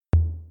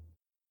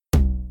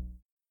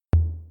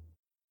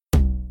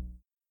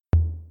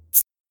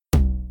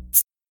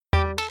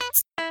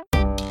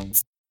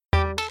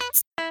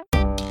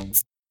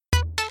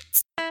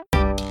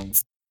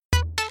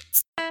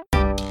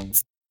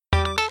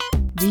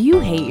Do you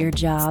hate your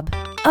job?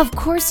 Of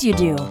course you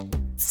do.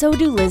 So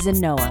do Liz and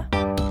Noah.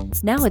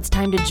 Now it's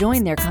time to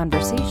join their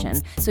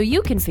conversation so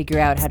you can figure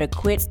out how to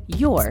quit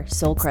your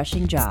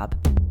soul-crushing job.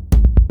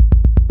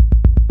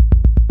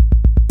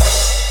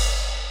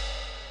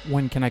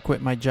 When Can I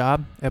Quit My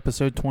Job?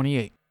 Episode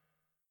 28.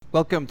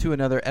 Welcome to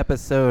another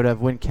episode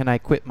of When Can I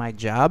Quit My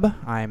Job?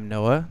 I'm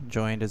Noah,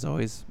 joined as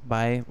always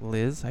by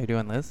Liz. How you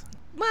doing, Liz?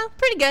 Well,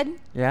 pretty good.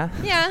 Yeah?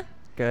 Yeah.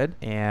 Good.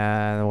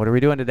 And what are we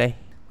doing today?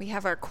 We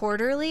have our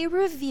quarterly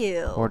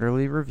review.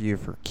 Quarterly review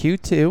for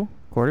Q2,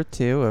 quarter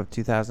 2 of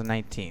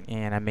 2019.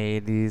 And I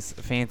made these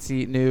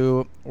fancy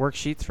new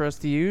worksheets for us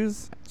to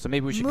use. So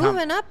maybe we should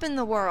Moving up in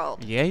the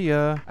world.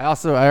 Yeah. I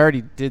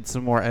already did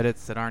some more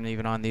edits that aren't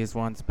even on these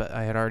ones, but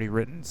I had already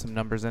written some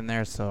numbers in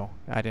there, so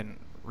I didn't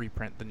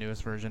reprint the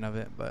newest version of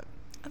it. But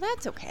Oh,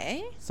 that's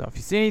okay. so if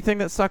you see anything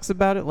that sucks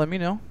about it, let me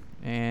know,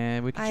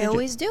 and we can change I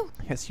always do.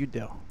 it. Yes, you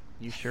do.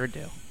 You sure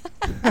do.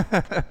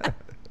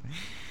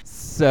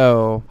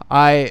 So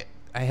I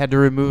had to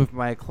remove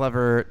my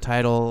clever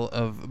title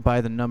of by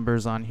the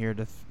numbers on here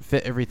to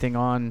fit everything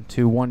on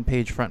to one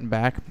page front and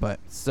back. But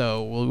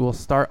so we'll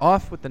start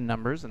off with the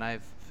numbers, and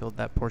I've filled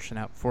that portion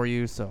out for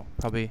you. So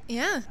probably,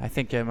 Yeah. I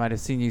think I might have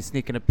seen you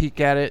sneaking a peek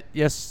at it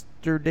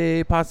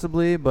yesterday,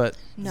 possibly. But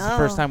this is the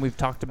first time we've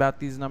talked about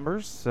these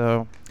numbers.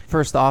 So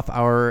first off,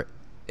 our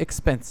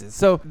expenses.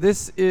 So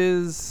this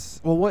is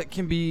what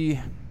can be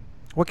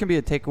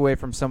a takeaway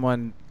from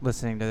someone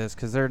listening to this,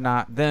 because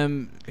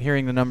them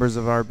hearing the numbers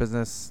of our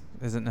business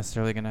isn't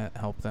necessarily going to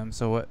help them.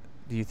 So what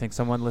do you think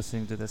someone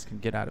listening to this can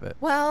get out of it?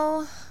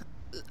 Well,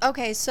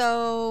 okay,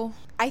 so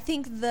I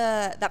think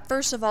that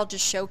first of all,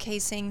 just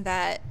showcasing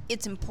that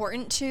it's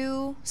important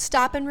to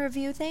stop and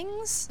review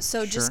things.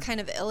 So just kind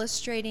of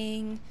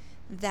illustrating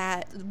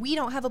that we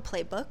don't have a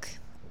playbook.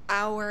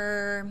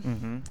 Our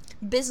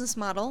business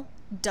model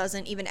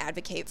doesn't even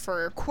advocate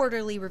for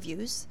quarterly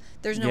reviews.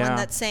 There's no one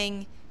that's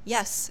saying,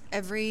 yes,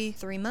 every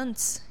 3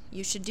 months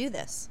you should do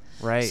this.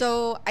 Right.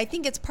 So I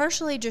think it's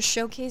partially just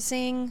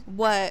showcasing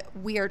what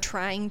we are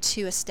trying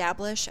to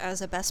establish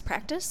as a best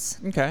practice.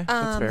 Okay,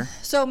 that's fair.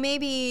 So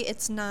maybe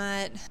it's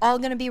not all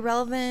going to be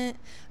relevant,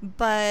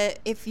 but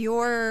if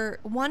you're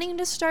wanting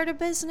to start a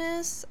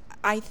business,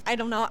 I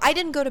don't know. I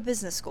didn't go to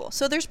business school.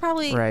 So there's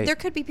probably, there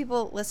could be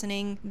people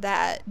listening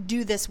that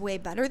do this way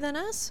better than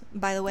us.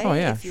 By the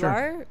way, if you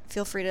are,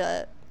 feel free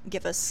to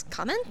give us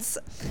comments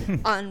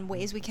on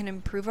ways we can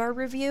improve our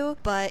review.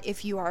 But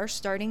if you are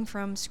starting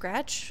from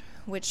scratch,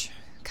 which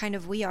kind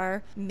of we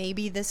are,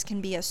 maybe this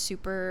can be a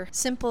super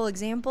simple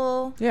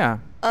example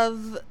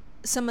of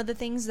some of the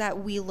things that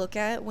we look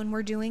at when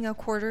we're doing a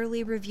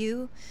quarterly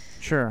review.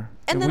 Sure.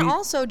 And then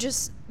also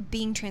just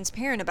being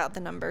transparent about the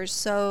numbers.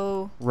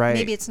 So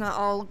maybe it's not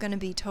all going to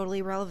be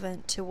totally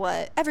relevant to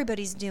what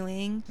everybody's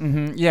doing.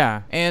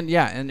 Yeah. And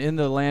in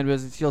the land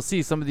business, you'll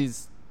see some of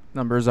these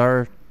numbers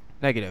are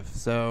negative.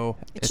 So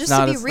it's just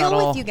to be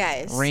real with you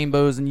guys.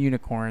 Rainbows and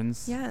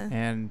unicorns. Yeah.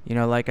 And,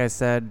 like I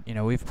said,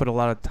 we've put a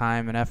lot of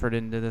time and effort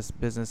into this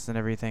business and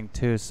everything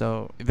too.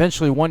 So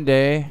eventually one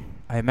day,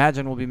 I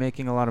imagine we'll be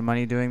making a lot of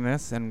money doing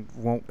this and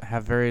won't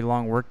have very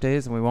long work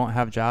days, and we won't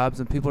have jobs,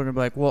 and people are going to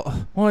be like,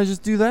 well, why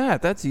just do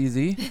that? That's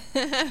easy.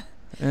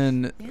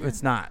 And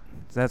it's not.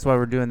 So that's why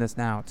we're doing this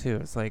now too.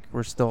 It's like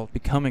we're still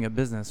becoming a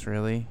business,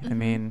 really. I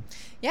mean.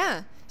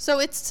 Yeah. So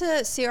it's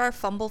to see our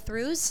fumble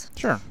throughs.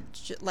 Sure.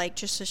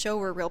 Just to show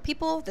we're real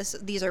people.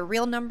 These are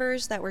real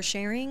numbers that we're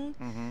sharing.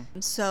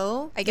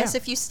 So I guess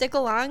if you stick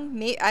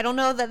along, I don't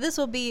know that this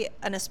will be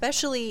an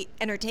especially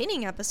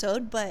entertaining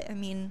episode, but I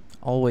mean.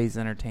 Always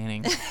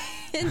entertaining.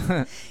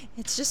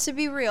 It's just to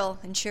be real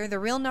and share the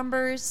real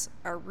numbers,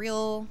 our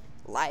real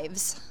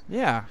lives.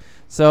 Yeah.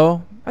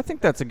 So I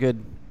think that's a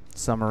good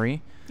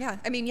summary. Yeah.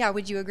 I mean,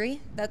 would you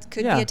agree? That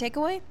could be a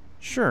takeaway?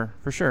 Sure,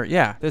 for sure.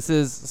 Yeah. This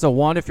is, so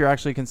one, if you're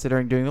actually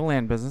considering doing the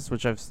land business,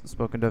 which I've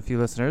spoken to a few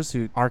listeners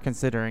who are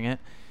considering it,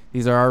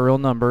 these are our real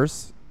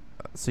numbers.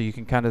 So you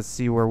can kind of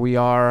see where we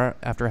are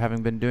after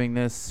having been doing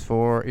this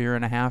for a year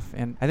and a half.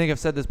 And I think I've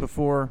said this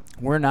before,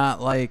 we're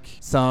not like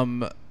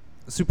some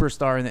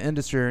superstar in the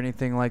industry or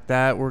anything like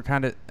that. We're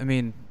kind of,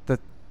 the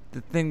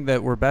thing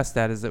that we're best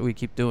at is that we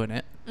keep doing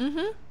it.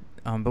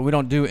 But we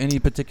don't do any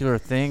particular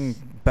thing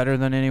better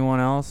than anyone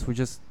else. We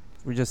just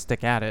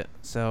stick at it.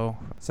 So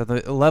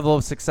the level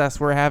of success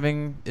we're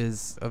having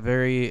is a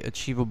very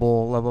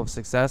achievable level of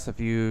success if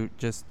you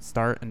just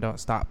start and don't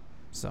stop.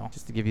 So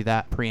just to give you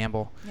that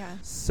preamble. Yeah.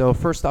 So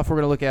first off, we're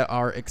going to look at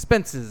our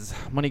expenses,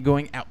 money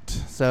going out.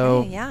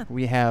 So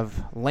we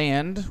have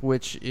land,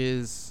 which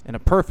is, in a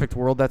perfect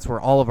world, that's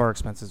where all of our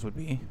expenses would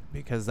be,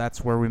 because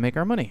that's where we make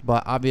our money.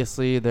 But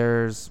obviously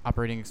there's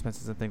operating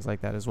expenses and things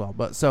like that as well.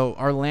 But so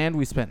our land,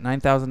 we spent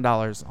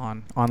 $9,000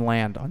 on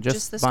land, on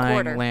just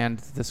buying quarter. land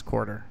this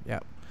quarter.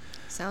 Yep.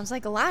 Sounds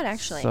like a lot,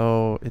 actually.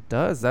 So it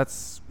does.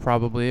 That's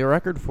probably a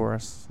record for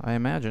us, I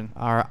imagine.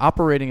 Our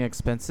operating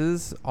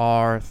expenses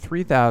are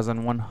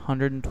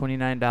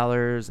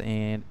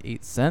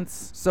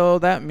 $3,129.08. So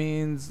that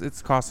means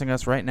it's costing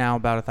us right now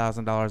about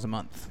 $1,000 a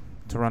month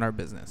to run our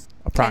business,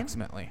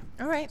 approximately.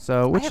 All right.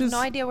 So which I have is no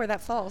idea where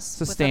that falls.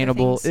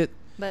 sustainable.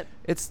 But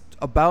It's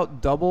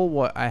about double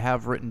what I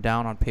have written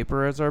down on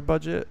paper as our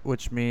budget,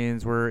 which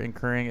means we're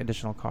incurring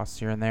additional costs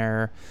here and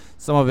there.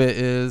 Some of it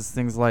is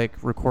things like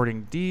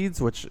recording deeds,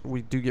 which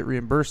we do get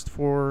reimbursed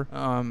for.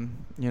 So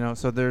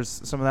there's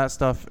some of that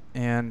stuff.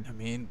 And I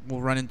mean,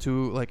 we'll run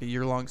into like a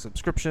year-long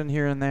subscription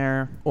here and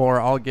there,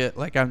 or I'll get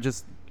I'm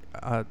just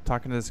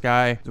talking to this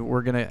guy.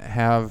 We're gonna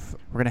have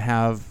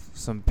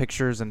some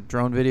pictures and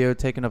drone video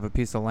taken of a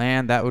piece of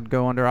land that would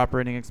go under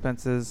operating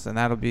expenses, and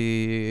that'll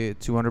be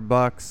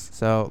 $200.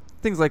 So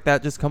things like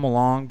that just come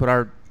along. But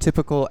our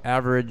typical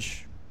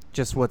average,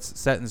 just what's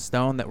set in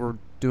stone that we're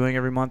doing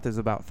every month, is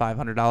about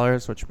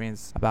 $500, which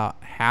means about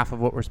half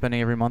of what we're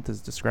spending every month is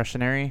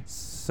discretionary.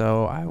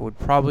 So I would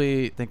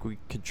probably think we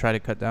could try to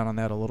cut down on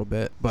that a little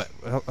bit. But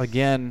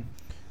again,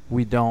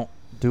 we don't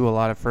do a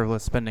lot of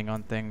frivolous spending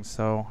on things,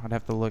 so I'd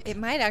have to look. It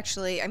might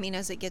actually,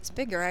 as it gets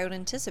bigger, I would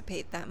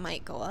anticipate that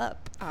might go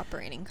up,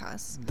 operating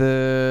costs.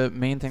 The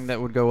main thing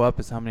that would go up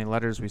is how many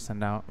letters we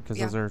send out, because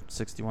those are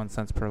 61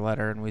 cents per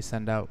letter, and we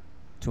send out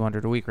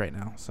 200 a week right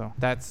now. So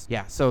that's,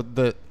 so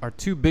our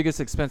two biggest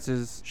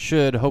expenses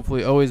should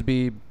hopefully always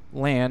be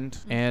land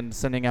and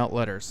sending out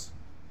letters,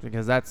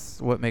 because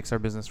that's what makes our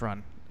business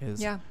run,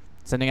 is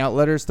sending out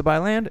letters to buy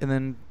land and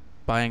then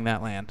buying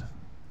that land.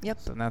 Yep.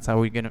 So that's how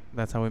we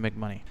make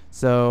money.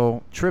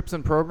 So trips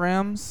and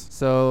programs.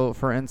 So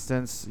for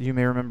instance, you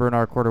may remember in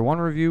our quarter one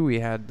review, we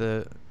had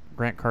the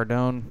Grant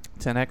Cardone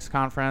 10X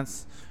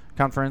conference.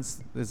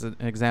 Conference is an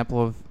example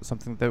of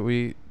something that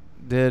we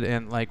did,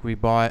 and we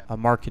bought a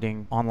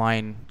marketing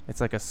online.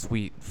 It's like a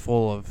suite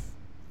full of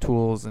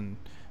tools and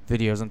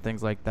videos and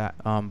things like that.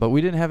 But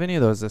we didn't have any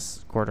of those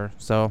this quarter.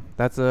 So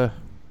it's a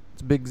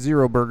big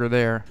zero burger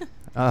there.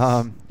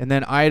 And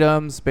then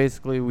items,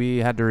 basically we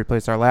had to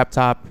replace our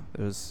laptop.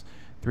 It was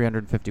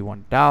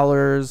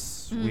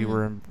 $351. We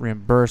were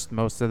reimbursed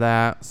most of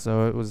that,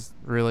 so it was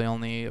really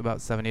only about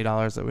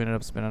 $70 that we ended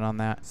up spending on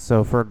that.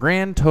 So for a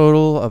grand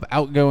total of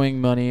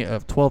outgoing money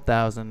of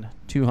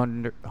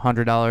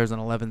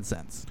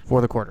 $12,200.11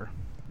 for the quarter.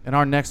 And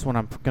our next one,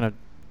 I'm gonna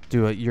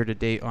do a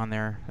year-to-date on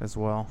there as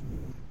well,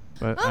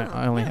 but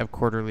I only have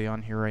quarterly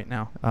on here right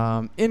now.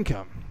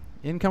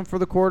 Income for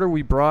the quarter,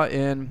 we brought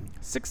in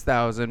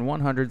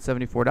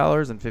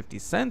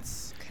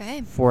 $6,174.50.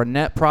 Okay. For a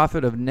net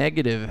profit of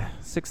negative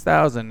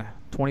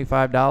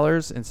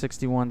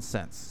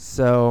 $6,025.61.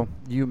 So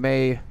you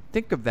may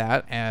think of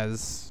that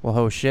as, well,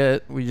 oh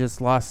shit, we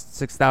just lost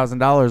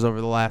 $6,000 over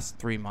the last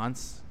 3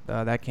 months.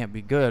 That can't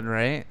be good,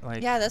 right?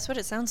 Yeah, that's what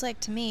it sounds like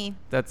to me.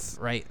 That's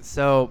right.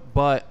 So,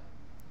 but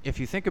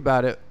if you think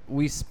about it,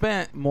 we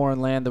spent more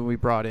on land than we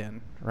brought in,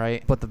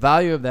 right? But the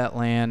value of that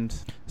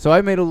land, so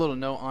I made a little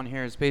note on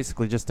here, is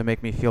basically just to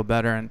make me feel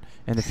better, and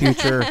in the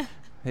future,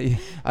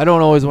 I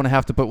don't always want to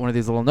have to put one of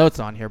these little notes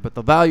on here, but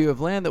the value of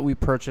land that we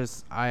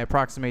purchased, I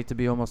approximate to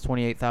be almost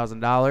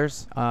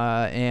 $28,000,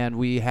 and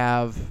we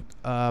have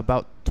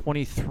about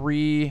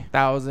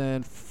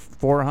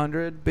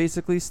 $23,400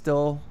 basically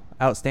still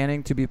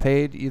outstanding to be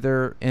paid,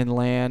 either in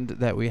land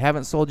that we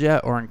haven't sold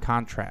yet or in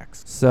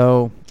contracts.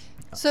 So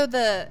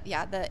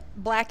the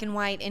black and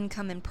white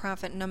income and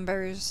profit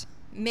numbers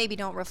maybe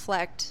don't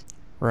reflect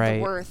the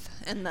worth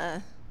and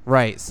the...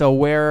 Right. So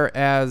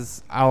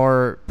whereas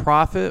our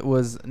profit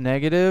was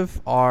negative,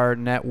 our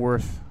net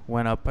worth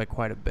went up by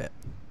quite a bit.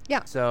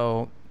 Yeah.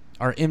 So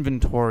our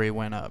inventory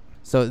went up.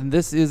 So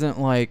this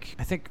isn't like,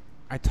 I think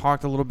I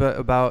talked a little bit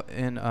about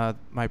in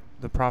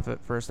the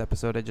Profit First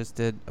episode I just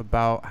did,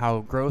 about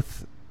how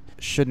growth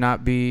should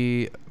not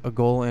be a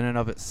goal in and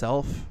of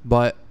itself,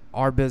 but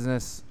our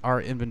business, our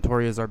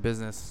inventory is our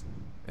business.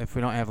 If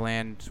we don't have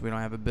land, we don't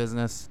have a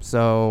business.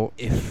 So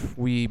if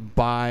we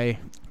buy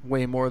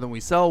way more than we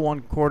sell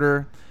one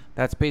quarter,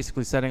 that's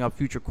basically setting up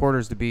future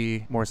quarters to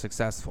be more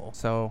successful.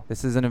 So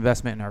this is an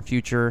investment in our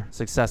future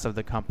success of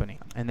the company.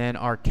 And then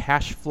our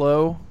cash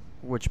flow,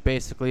 which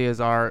basically is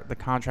the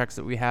contracts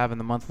that we have and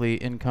the monthly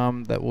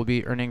income that we'll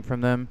be earning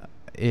from them,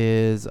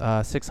 is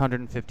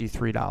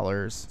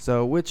 $653.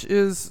 So which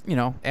is,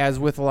 as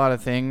with a lot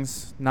of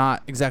things,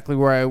 not exactly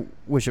where I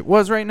wish it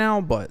was right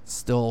now, but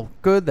still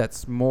good.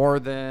 That's more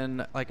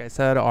than, like I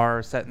said,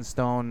 our set in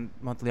stone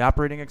monthly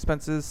operating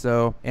expenses.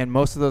 So, and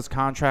most of those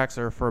contracts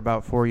are for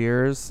about 4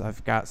 years.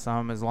 I've got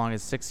some as long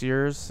as 6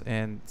 years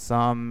and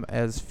some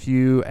as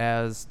few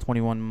as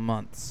 21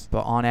 months,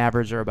 but on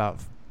average are about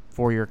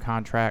 4-year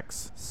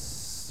contracts.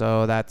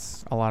 So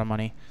that's a lot of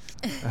money.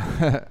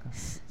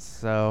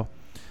 So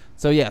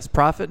yes,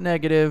 profit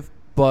negative,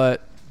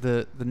 but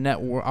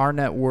our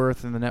net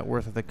worth and the net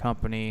worth of the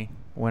company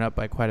went up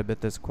by quite a bit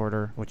this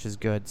quarter, which is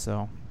good.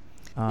 So,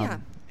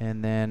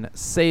 and then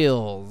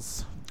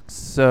sales.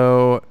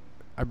 So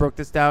I broke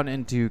this down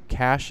into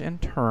cash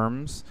and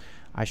terms.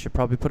 I should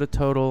probably put a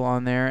total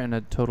on there and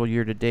a total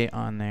year to date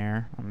on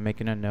there. I'm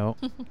making a note.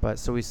 But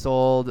so we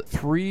sold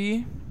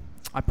 3.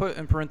 I put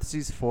in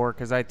parentheses 4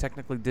 because I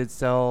technically did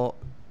sell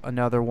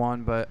another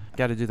one, but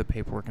got to do the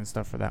paperwork and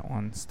stuff for that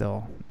one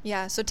still.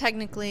 Yeah, so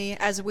technically,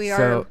 as we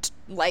are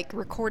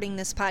recording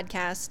this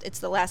podcast, it's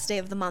the last day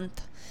of the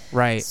month.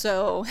 Right.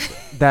 So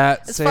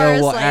that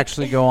sale will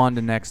actually go on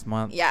to next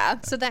month. Yeah,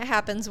 so that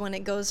happens when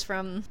it goes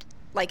from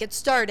it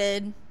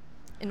started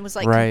and was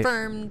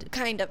confirmed,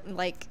 kind of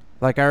like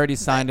I already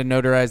signed and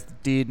notarized the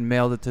deed and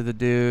mailed it to the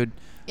dude.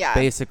 Yeah.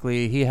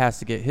 Basically, he has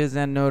to get his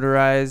end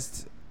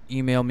notarized,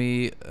 email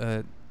me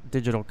a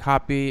digital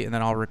copy, and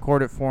then I'll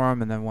record it for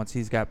him. And then once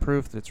he's got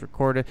proof that it's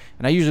recorded,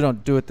 and I usually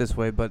don't do it this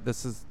way, but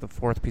this is the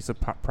 4th piece of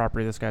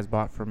property this guy's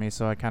bought for me,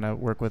 so I kind of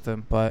work with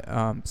him. But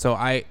so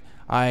I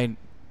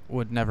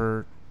would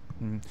never.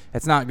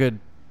 It's not good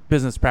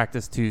business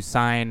practice to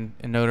sign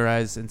and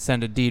notarize and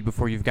send a deed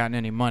before you've gotten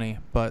any money.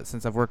 But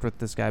since I've worked with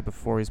this guy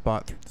before, this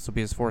will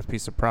be his 4th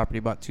piece of property,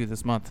 bought 2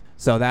 this month.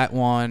 So that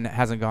one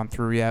hasn't gone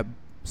through yet.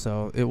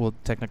 So it will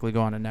technically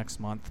go on to next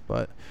month.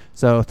 But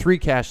so 3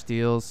 cash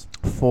deals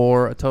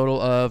for a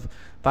total of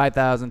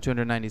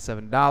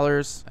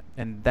 $5,297,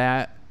 and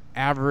that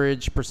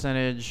average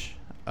percentage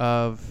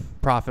of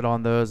profit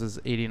on those is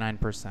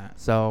 89%.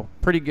 So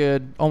pretty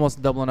good,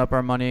 almost doubling up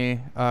our money.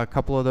 A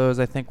couple of those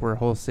I think were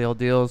wholesale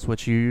deals,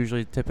 which you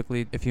usually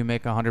typically, if you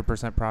make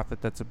 100%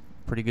 profit, that's a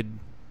pretty good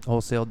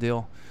wholesale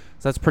deal.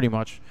 So that's pretty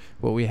much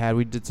what we had.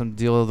 We did some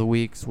deal of the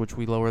weeks, which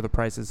we lower the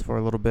prices for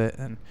a little bit,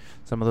 and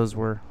some of those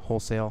were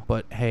wholesale.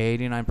 But hey,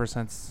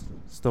 89%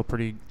 still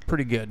pretty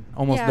good,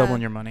 almost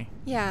doubling your money.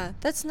 Yeah,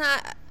 that's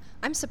not.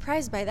 I'm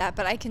surprised by that,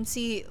 but I can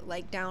see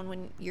down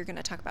when you're going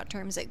to talk about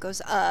terms, it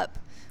goes up.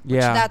 Which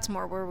that's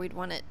more where we'd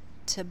want it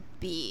to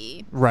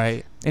be.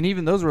 Right. And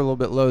even those were a little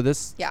bit low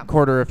this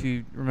quarter, if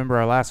you remember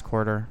our last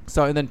quarter.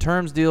 So, and then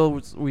terms deal,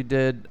 we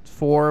did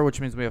 4, which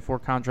means we have 4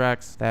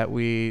 contracts that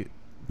we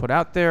put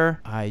out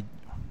there. I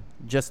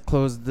just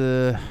closed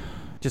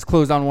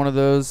on one of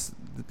those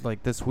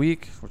this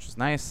week, which is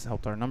nice,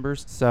 helped our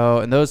numbers. So,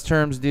 and those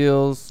terms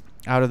deals,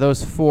 out of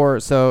those 4,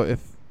 so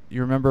if you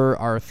remember,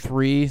 our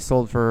 3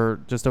 sold for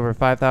just over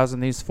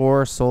 $5,000. These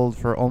 4 sold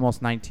for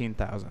almost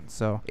 $19,000.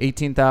 So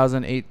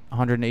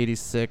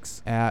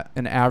 $18,886 at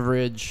an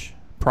average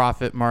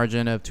profit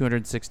margin of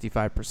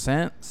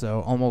 265%.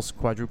 So almost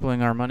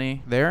quadrupling our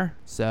money there.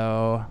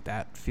 So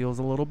that feels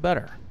a little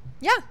better.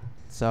 Yeah.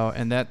 So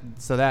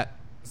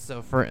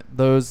for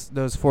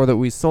those 4 that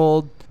we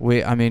sold,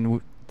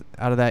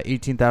 out of that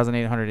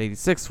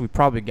 18,886, we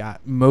probably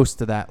got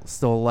most of that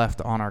still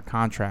left on our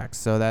contracts.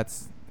 So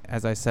that's,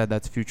 as I said,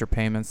 that's future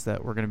payments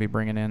that we're going to be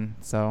bringing in.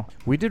 So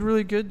we did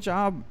really good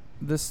job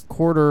this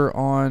quarter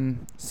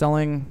on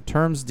selling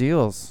terms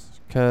deals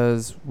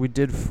because we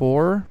did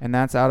 4, and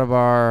that's out of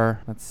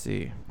our, let's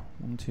see,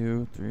 1,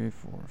 2, 3,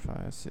 4,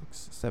 5,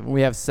 6, 7.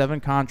 We have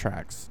 7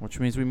 contracts, which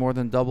means we more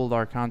than doubled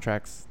our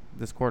contracts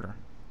this quarter.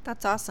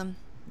 That's awesome.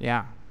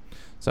 Yeah.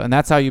 So, and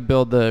that's how you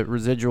build the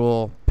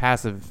residual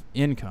passive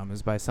income,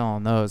 is by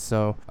selling those.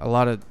 So a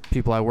lot of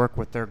people I work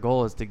with, their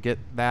goal is to get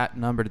that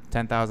number to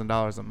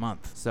 $10,000 a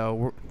month.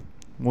 So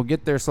we'll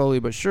get there slowly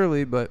but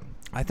surely. But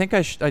I think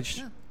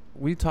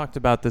we talked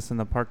about this in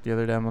the park the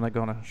other day. I'm going to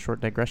go on a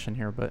short digression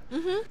here. But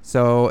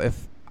so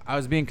if I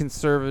was being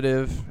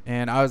conservative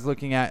and I was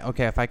looking at,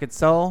 okay, if I could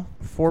sell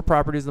 4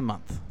 properties a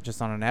month,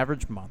 just on an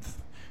average month,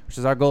 which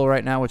is our goal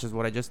right now, which is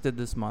what I just did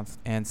this month,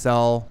 and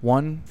sell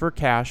 1 for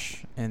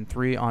cash and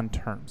 3 on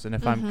terms. And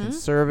if I'm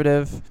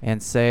conservative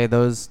and say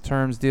those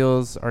terms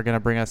deals are going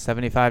to bring us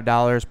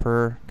 $75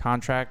 per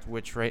contract,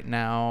 which right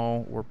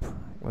now we're,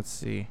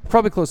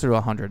 probably closer to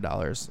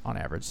 $100 on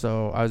average.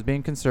 So I was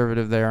being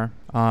conservative there.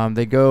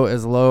 They go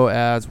as low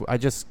as, I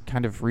just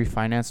kind of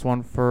refinanced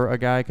one for a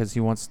guy because he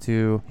wanted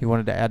to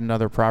add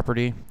another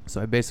property.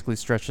 So I basically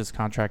stretched his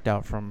contract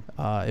out from,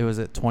 it was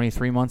at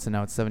 23 months and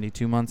now it's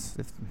 72 months.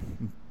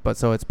 But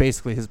so it's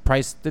basically his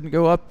price didn't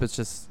go up. It's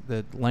just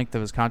the length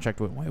of his contract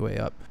went way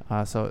up.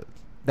 So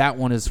that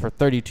one is for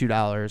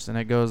 $32 and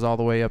it goes all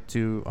the way up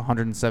to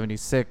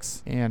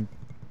 $176. And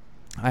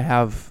I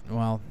have,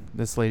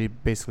 this lady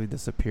basically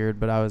disappeared,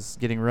 but I was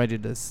getting ready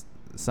to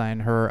sign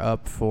her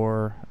up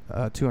for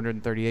a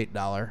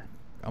 $238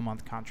 a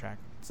month contract.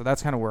 So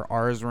that's kind of where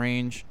ours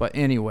range. But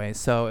anyway,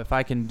 so if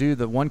I can do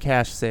the 1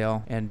 cash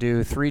sale and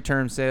do 3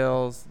 term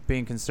sales,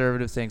 being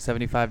conservative, saying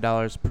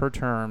 $75 per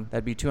term,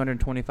 that'd be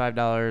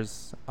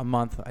 $225 a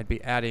month I'd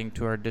be adding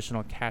to our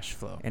additional cash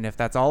flow. And if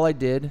that's all I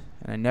did,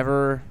 and I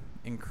never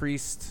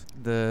increased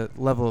the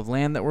level of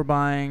land that we're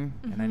buying,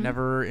 and I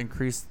never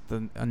increased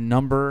a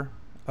number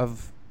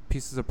of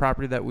pieces of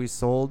property that we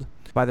sold,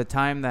 by the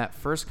time that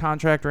first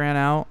contract ran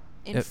out,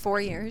 In 4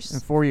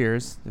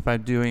 years, if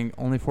I'm doing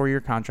only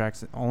 4-year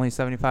contracts, only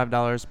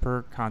 $75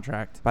 per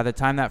contract. By the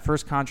time that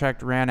first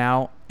contract ran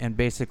out and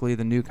basically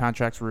the new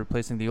contracts were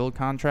replacing the old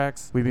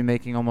contracts, we'd be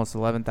making almost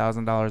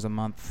 $11,000 a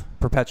month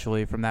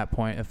perpetually from that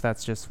point, if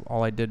that's just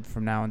all I did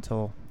from now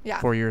until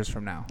 4 years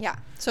from now. Yeah.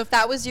 So if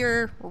that was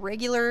your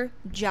regular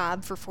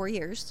job for 4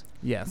 years.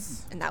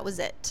 Yes. And that was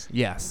it.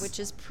 Yes. Which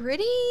is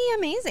pretty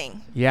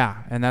amazing.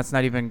 Yeah, and that's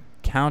not even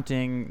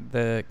counting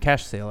the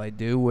cash sale I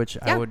do, which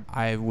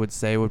I would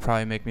say would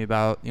probably make me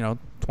about,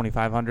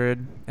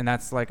 $2,500, and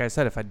that's, like I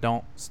said, if I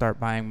don't start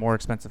buying more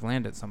expensive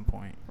land at some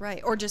point.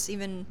 Right, or just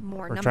even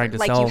more or number.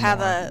 Like you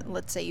have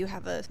let's say you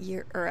have a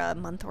year or a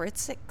month where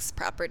it's 6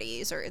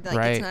 properties, or like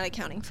right. It's not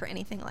accounting for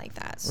anything like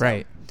that. So.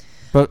 Right.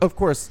 But of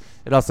course,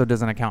 it also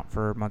doesn't account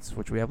for months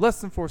which we have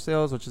less than 4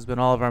 sales, which has been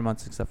all of our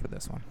months except for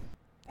this one.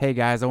 Hey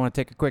guys, I want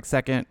to take a quick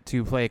second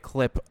to play a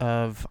clip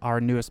of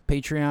our newest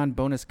Patreon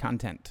bonus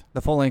content.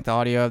 The full-length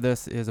audio of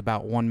this is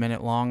about 1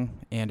 minute long,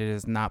 and it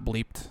is not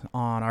bleeped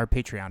on our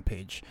Patreon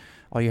page.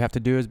 All you have to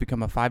do is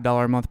become a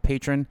 $5 a month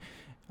patron,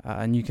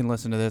 and you can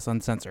listen to this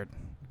uncensored.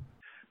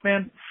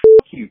 Man,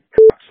 f*** you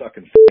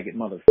cocksucking faggot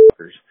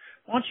motherfuckers.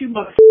 Why don't you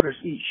motherfuckers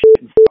eat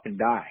shit and fucking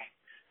die?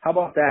 How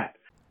about that?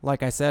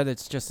 Like I said,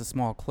 it's just a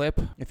small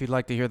clip. If you'd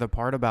like to hear the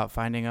part about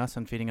finding us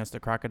and feeding us to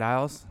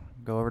crocodiles,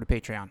 go over to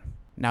Patreon.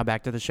 Now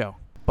back to the show.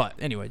 But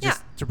anyway,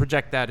 just to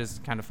project that is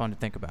kind of fun to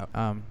think about.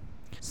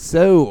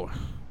 So,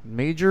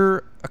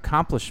 major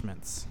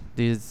accomplishments.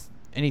 Does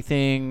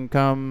anything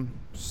come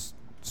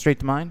straight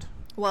to mind?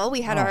 Well,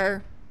 we had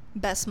our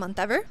best month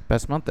ever.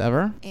 Best month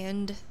ever.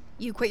 And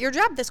you quit your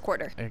job this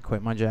quarter. I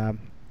quit my job.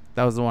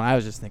 That was the one I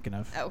was just thinking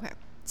of. Okay.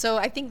 So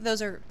I think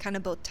those are kind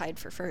of both tied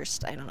for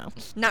first. I don't know.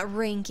 Not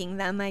ranking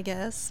them, I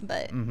guess.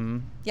 But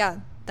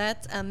yeah,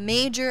 that's a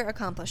major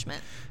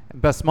accomplishment.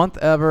 Best month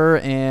ever.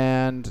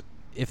 And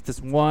if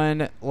this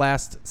one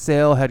last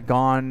sale had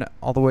gone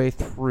all the way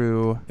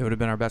through, it would have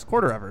been our best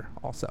quarter ever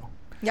also.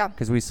 Yeah.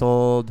 Because we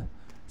sold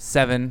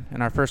 7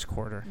 in our first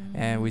quarter,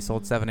 and we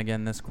sold 7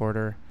 again this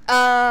quarter.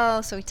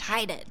 Oh, so we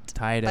tied it.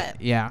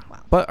 Yeah.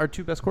 Wow. But our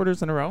 2 best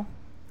quarters in a row.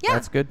 Yeah.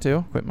 That's good,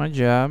 too. Quit my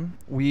job.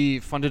 We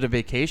funded a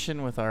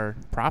vacation with our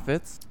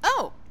profits.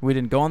 Oh. We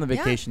didn't go on the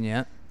vacation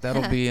yet.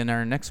 That'll be in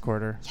our next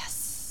quarter.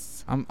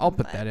 Yes. I'll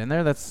put that in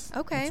there. That's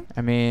okay.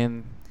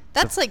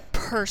 That's like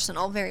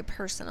personal, very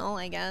personal,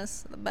 I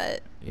guess.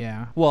 But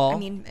yeah. Well, I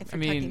mean, if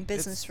you're talking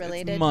business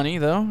related. It's money,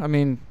 though. I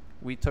mean,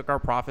 we took our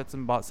profits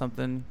and bought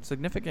something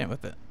significant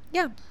with it.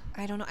 Yeah.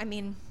 I don't know. I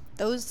mean,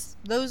 those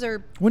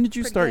are. When did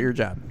you start your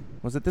job?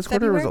 Was it this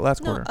quarter or was it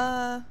last quarter?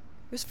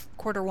 It was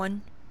quarter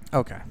 1.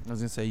 Okay. I was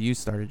going to say you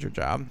started your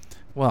job.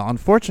 Well,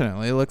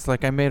 unfortunately, it looks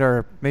like I made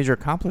our major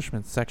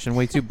accomplishments section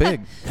way too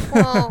big.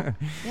 Well,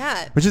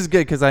 yeah. Which is good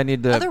because I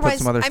need to put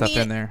some other stuff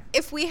in there.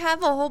 If we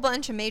have a whole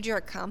bunch of major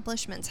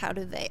accomplishments,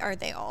 are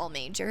they all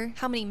major?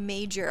 How many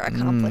major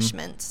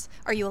accomplishments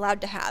are you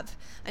allowed to have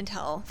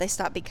until they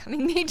stop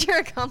becoming major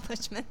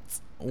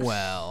accomplishments?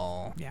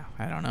 Well, yeah,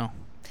 I don't know.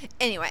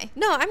 Anyway,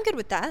 no, I'm good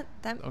with that.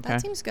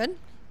 That seems good.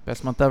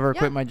 Best month ever. Yeah.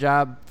 Quit my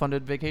job.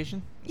 Funded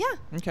vacation. Yeah.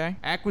 Okay.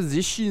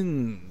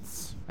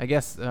 Acquisitions. I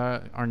guess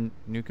our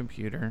new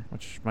computer,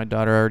 which my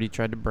daughter already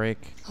tried to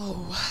break.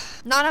 Oh,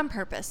 not on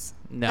purpose.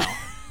 No.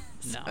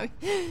 No.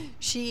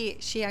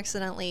 She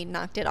accidentally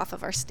knocked it off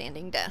of our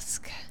standing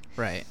desk.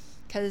 Right.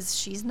 Because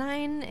she's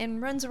 9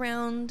 and runs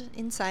around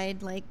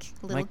inside like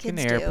little kids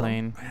do. Like an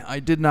airplane. I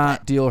did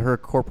not deal her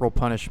corporal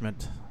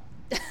punishment,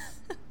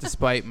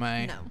 despite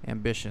my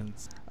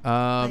ambitions.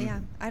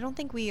 Yeah, I don't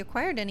think we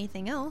acquired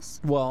anything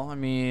else. Well, I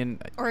mean,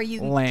 or are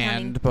you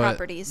land, counting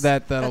properties?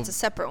 That's a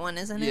separate one,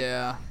 isn't it?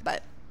 Yeah.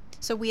 But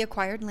so we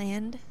acquired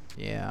land.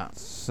 Yeah.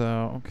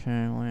 So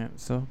okay, land.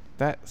 So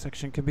that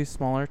section could be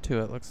smaller too.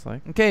 It looks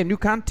like. Okay, new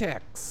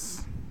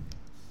contacts.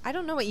 I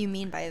don't know what you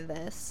mean by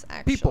this,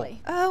 actually. People.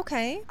 Oh,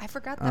 okay. I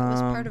forgot that was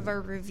part of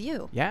our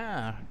review.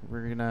 Yeah,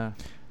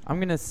 I'm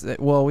gonna say.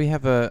 Well, we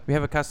have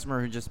a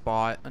customer who just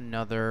bought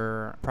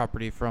another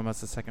property from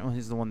us. Well,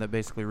 he's the one that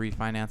basically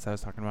refinanced I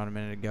was talking about a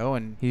minute ago,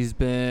 and he's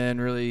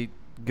been really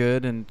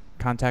good in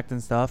contacting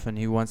stuff. And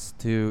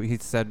he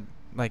said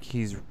like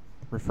he's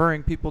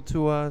referring people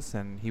to us,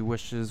 and he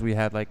wishes we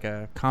had like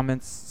a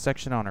comments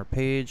section on our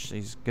page.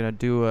 He's gonna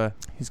do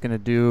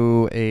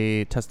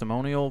a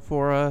testimonial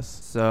for us.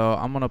 So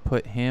I'm gonna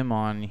put him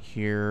on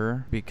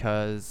here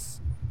because.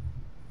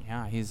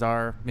 Yeah, he's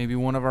maybe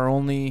one of our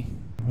only,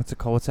 what's it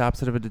called? What's the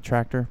opposite of a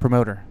detractor?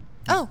 Promoter.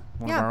 Oh,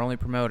 one of our only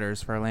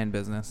promoters for our land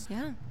business.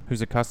 Yeah.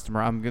 Who's a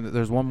customer.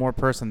 There's one more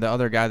person. The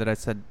other guy that I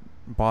said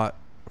bought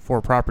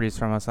 4 properties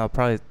from us. I'll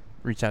probably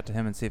reach out to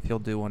him and see if he'll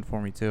do one for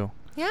me too.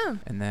 Yeah.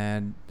 And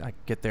then I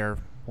get their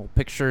little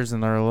pictures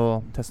and their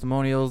little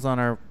testimonials on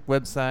our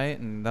website,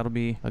 and that'll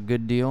be a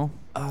good deal.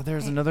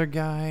 There's another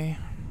guy.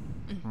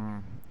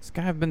 This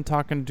guy I've been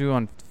talking to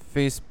on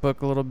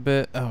Facebook a little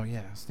bit. Oh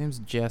yeah, his name's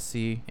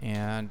Jesse,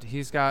 and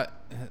he's got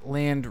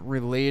land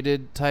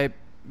related type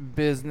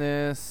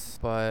business,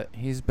 but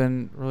he's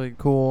been really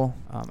cool.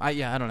 I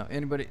don't know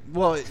anybody.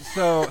 Well,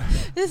 so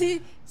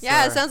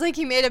yeah, it sounds like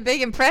he made a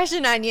big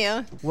impression on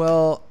you.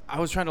 Well, I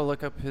was trying to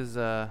look up his.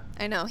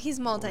 I know he's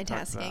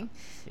multitasking.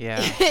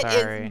 Yeah,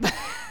 sorry.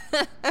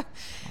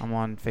 I'm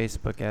on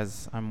Facebook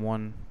as I'm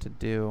one to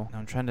do.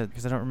 I'm trying to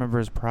because I don't remember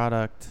his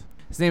product.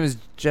 His name is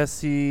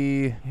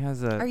Jesse. He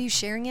has a. Are you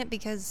sharing it?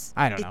 Because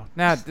I don't know.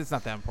 Nah, it's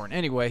not that important.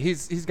 Anyway,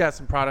 he's got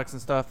some products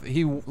and stuff.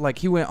 He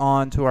went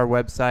on to our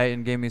website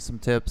and gave me some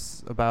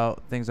tips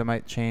about things I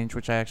might change,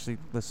 which I actually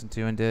listened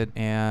to and did.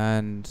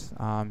 And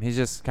he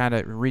just kind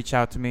of reached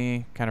out to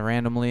me kind of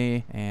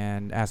randomly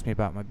and asked me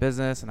about my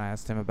business, and I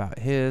asked him about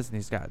his, and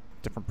he's got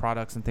different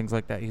products and things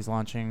like that he's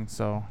launching.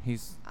 So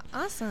he's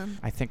awesome.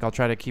 I think I'll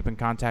try to keep in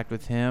contact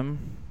with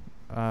him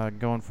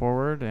going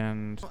forward.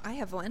 And well, I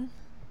have one.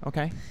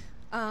 Okay.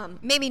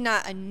 Maybe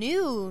not a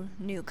new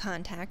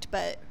contact,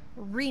 but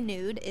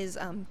renewed is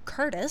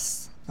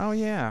Curtis. Oh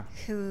yeah.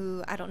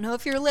 Who I don't know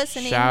if you're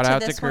listening. Shout to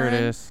out this to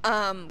Curtis.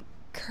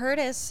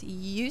 Curtis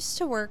used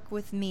to work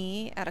with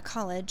me at a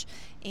college,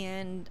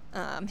 and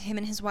him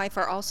and his wife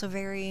are also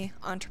very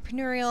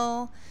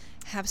entrepreneurial,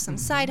 have some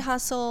side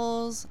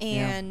hustles,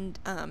 and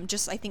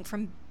just I think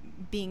from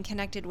being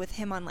connected with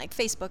him on like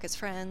Facebook as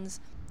friends,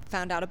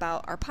 found out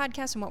about our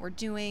podcast and what we're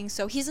doing.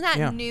 So he's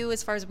not new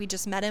as far as we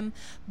just met him.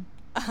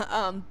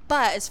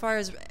 But as far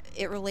as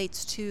it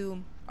relates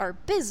to our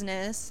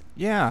business,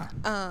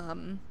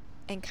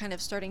 and kind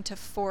of starting to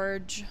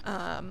forge,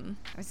 I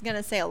was going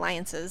to say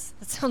alliances.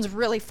 That sounds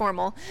really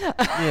formal.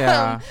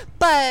 Yeah.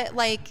 But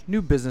like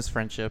new business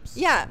friendships.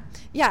 Yeah.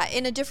 Yeah.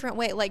 In a different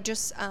way. Like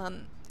just,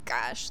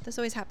 gosh, this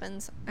always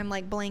happens. I'm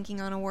like blanking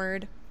on a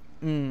word.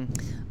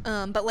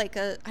 But like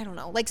I don't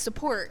know, like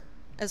support.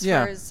 As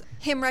far as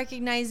him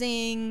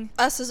recognizing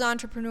us as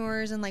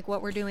entrepreneurs and like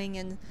what we're doing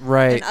and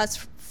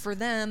us for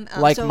them.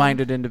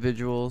 Like-minded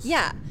individuals.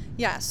 Yeah.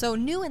 Yeah. So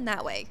new in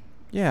that way.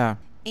 Yeah.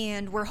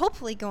 And we're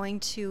hopefully going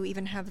to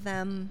even have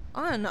them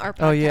on our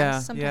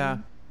podcast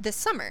sometime this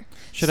summer.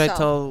 Should I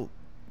tell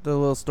the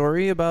little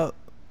story about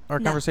our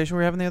conversation we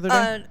were having the other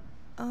day?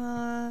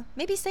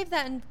 Maybe save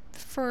that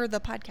for the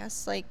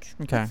podcast, like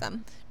with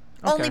them.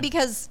 Okay. Only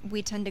because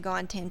we tend to go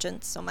on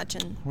tangents so much,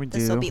 and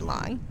this will be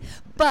long.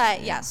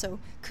 But yeah, so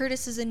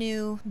Curtis is a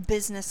new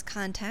business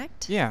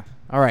contact. Yeah.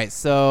 All right.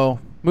 So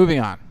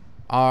moving on,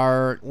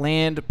 our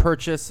land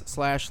purchase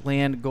 /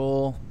 land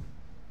goal,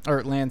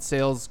 or land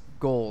sales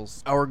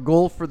goals. Our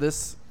goal for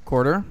this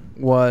quarter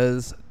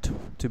was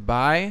to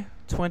buy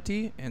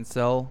 20 and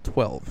sell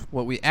 12.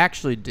 What we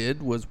actually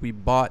did was we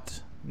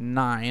bought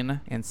 9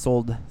 and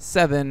sold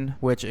 7,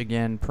 which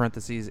again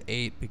parentheses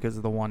 8 because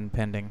of the one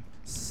pending.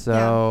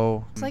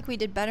 So it's like we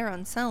did better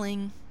on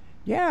selling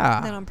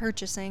than on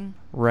purchasing.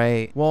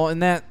 Right. Well,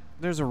 and that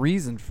there's a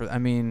reason for I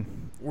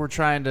mean, we're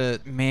trying to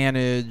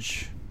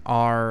manage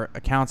our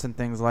accounts and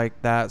things like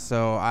that.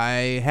 So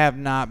I have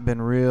not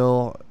been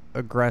real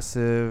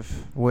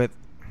aggressive with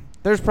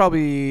there's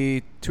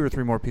probably 2 or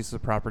 3 more pieces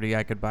of property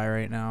I could buy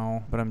right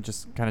now, but I'm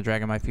just kind of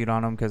dragging my feet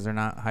on them because they're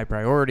not high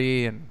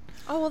priority. And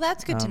oh, well,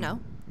 that's good to know.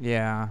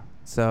 Yeah.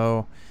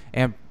 So,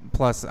 and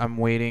plus I'm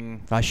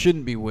waiting. I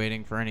shouldn't be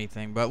waiting for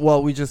anything, but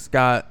we just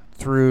got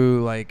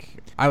through,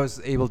 like, I was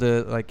able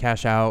to like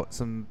cash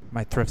out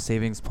my thrift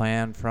savings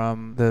plan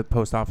from the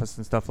post office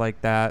and stuff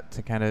like that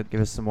to kind of give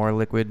us some more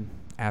liquid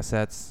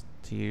assets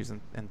to use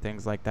and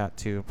things like that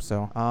too.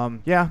 So,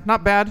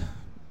 not bad.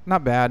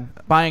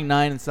 Buying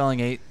 9 and selling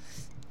 8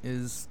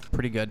 is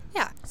pretty good.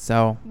 Yeah.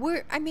 So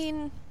we're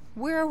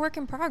a work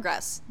in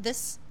progress.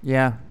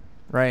 Yeah.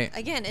 Right.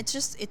 Again,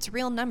 it's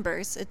real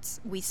numbers.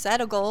 We set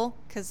a goal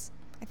because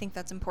I think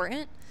that's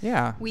important.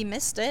 Yeah. We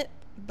missed it,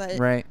 but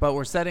right. But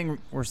we're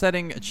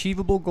setting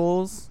achievable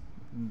goals.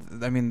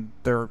 I mean,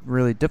 they're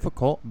really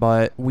difficult,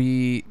 but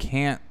we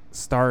can't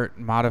start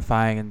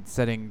modifying and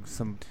setting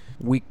some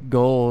weak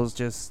goals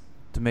just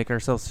to make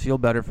ourselves feel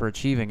better for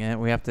achieving it.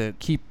 We have to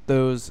keep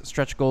those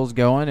stretch goals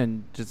going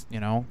and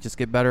just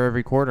get better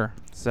every quarter.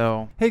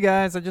 So, hey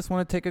guys, I just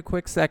want to take a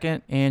quick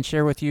second and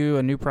share with you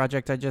a new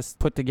project I just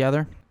put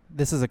together.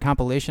 This is a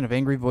compilation of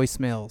angry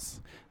voicemails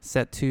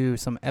set to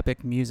some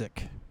epic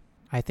music.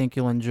 I think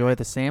you'll enjoy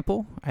the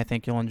sample. I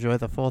think you'll enjoy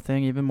the full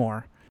thing even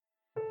more.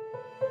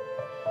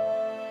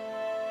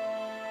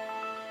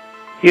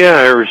 Yeah,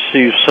 I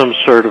received some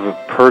sort of a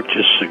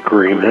purchase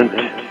agreement.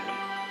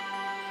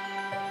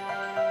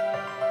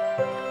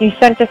 You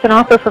sent us an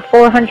offer for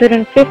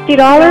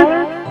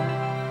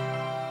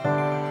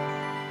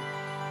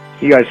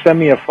 $450? You guys sent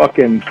me a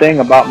fucking thing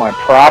about my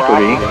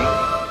property.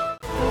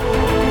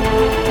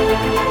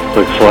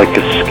 Looks like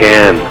a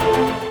scam.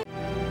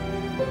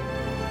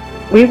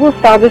 We will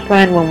sell this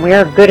land when we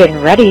are good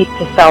and ready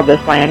to sell this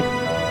land.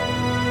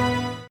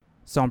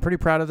 So I'm pretty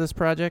proud of this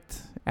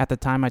project. At the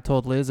time I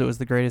told Liz it was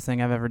the greatest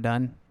thing I've ever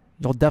done.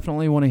 You'll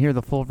definitely want to hear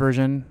the full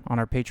version on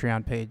our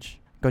Patreon page.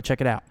 Go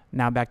check it out.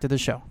 Now back to the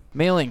show.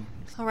 Mailing.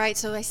 All right,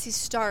 so I see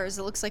stars.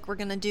 It looks like we're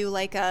going to do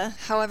like a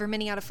however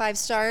many out of 5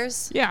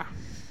 stars. Yeah.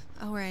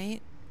 All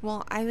right.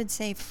 Well, I would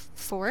say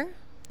 4.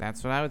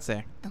 That's what I would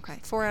say. Okay,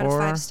 4 out of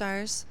 5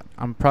 stars.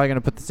 I'm probably going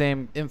to put the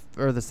same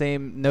the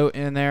same note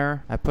in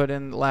there I put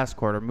in last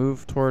quarter.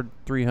 Move toward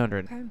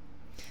 300. Okay.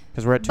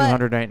 Because we're at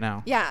 200 right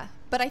now. Yeah,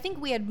 but I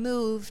think we had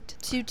moved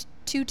to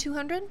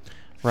 200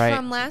 right.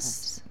 from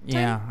last time.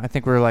 Yeah, I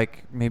think we're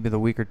like maybe the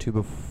week or two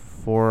before.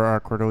 before our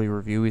quarterly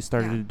review, we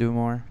started to do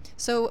more.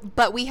 So,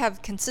 but we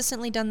have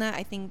consistently done that.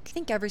 I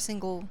think every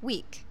single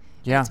week.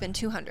 Yeah. It's been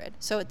 200.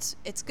 So it's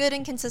good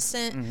and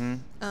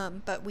consistent.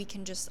 But we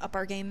can just up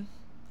our game,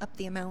 up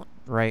the amount.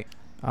 Right.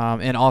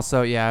 And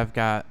also, I've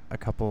got a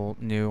couple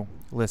new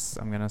lists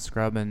I'm going to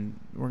scrub, and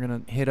we're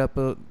going to hit up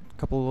a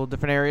couple little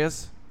different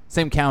areas.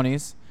 Same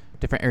counties,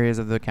 different areas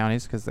of the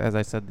counties, because as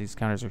I said, these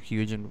counties are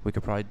huge, and we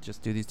could probably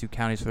just do these 2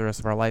 counties for the rest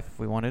of our life if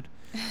we wanted.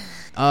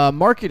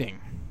 Marketing.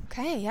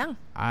 Okay, yeah.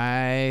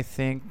 I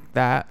think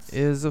that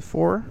is a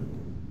 4.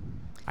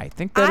 I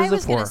think that is a 4. I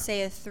was going to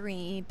say a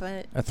 3,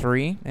 but... A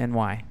 3? And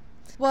why?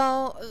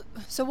 Well,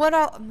 so what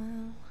else...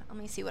 let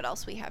me see what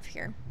else we have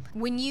here.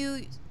 When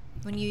you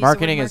use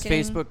marketing the is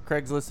Facebook,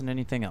 Craigslist, and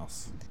anything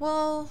else.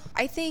 Well,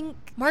 I think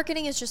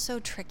marketing is just so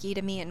tricky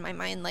to me in my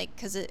mind, like,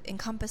 because it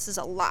encompasses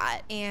a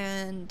lot.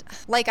 And,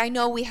 like, I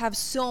know we have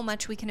so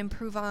much we can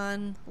improve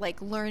on,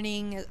 like,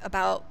 learning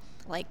about,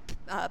 like,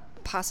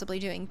 possibly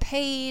doing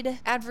paid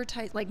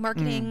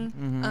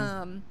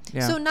marketing.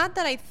 So not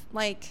that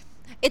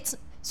it's...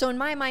 So in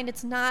my mind,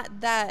 it's not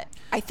that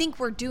I think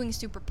we're doing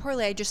super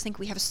poorly. I just think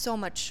we have so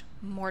much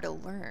more to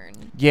learn.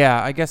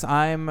 Yeah, I guess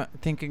I'm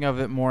thinking of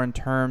it more in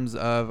terms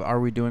of, are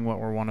we doing what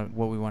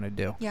we want to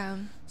do? Yeah.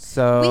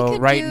 So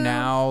right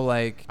now,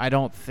 like, I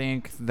don't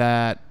think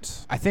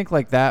that, I think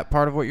like that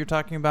part of what you're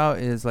talking about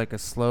is like a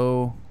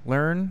slow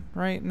learn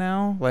right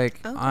now.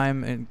 Like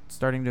I'm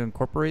starting to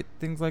incorporate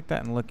things like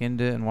that and look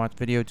into it and watch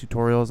video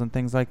tutorials and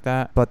things like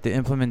that. But the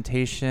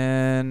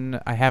implementation,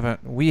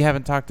 we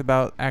haven't talked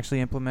about actually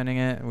implementing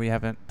it. We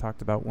haven't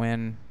talked about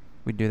when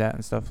we do that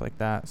and stuff like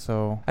that.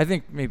 So I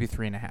think maybe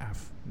 3.5.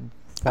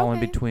 Fall in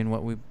between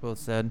what we both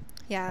said.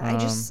 Yeah, I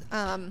just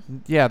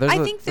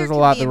there's a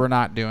lot that we're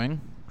not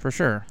doing for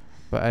sure.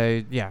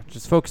 But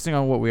just focusing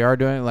on what we are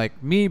doing.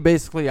 Like me,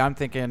 basically, I'm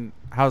thinking,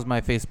 how's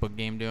my Facebook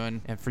game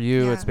doing? And for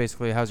you, it's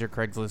basically, how's your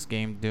Craigslist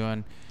game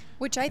doing?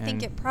 Which I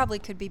think it probably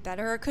could be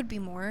better, or it could be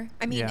more.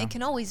 I mean, it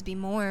can always be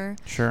more.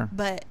 Sure.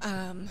 But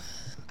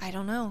I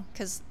don't know,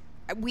 because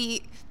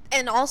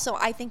and also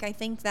I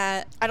think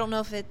that, I don't know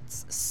if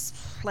it's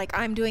like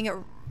I'm doing it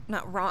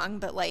not wrong,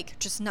 but like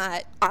just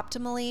not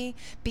optimally,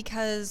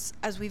 because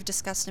as we've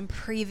discussed in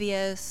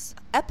previous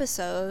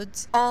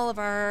episodes,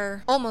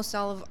 almost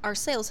all of our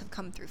sales have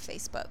come through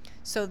Facebook.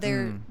 So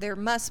there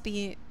must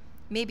be,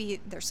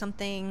 maybe there's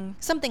something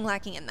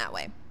lacking in that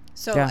way.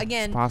 So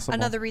again,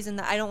 another reason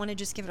that I don't want to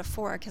just give it a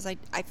 4, because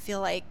I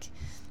feel like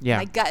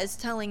my gut is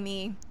telling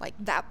me like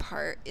that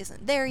part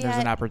isn't there yet.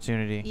 There's an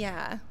opportunity.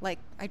 Yeah, like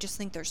I just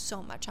think there's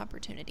so much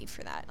opportunity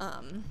for that.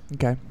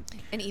 Okay.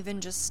 And even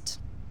just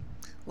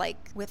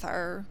like with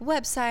our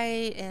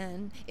website,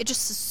 and it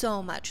just is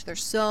so much.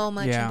 There's so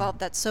much involved.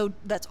 That's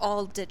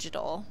all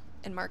digital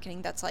and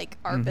marketing. That's like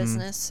our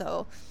business.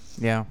 So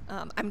I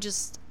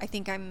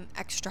think I'm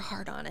extra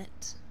hard on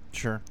it.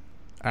 Sure.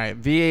 All right,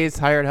 VAs,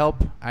 hired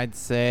help. I'd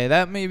say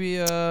that maybe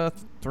a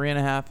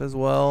 3.5 as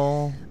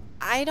well.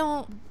 I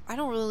don't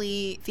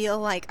really feel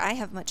like I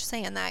have much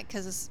say in that,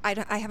 because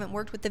I haven't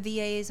worked with the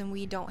VAs, and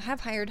we don't have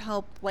hired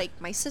help like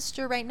my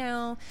sister right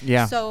now.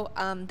 Yeah. So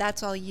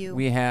that's all you.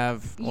 We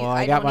have.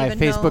 I got my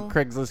Facebook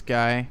Craigslist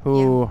guy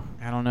who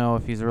I don't know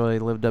if he's really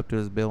lived up to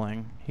his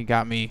billing. He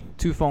got me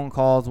 2 phone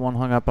calls, 1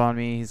 hung up on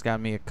me. He's got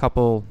me a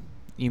couple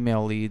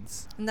email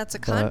leads. And that's a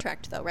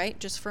contract though, right?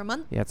 Just for a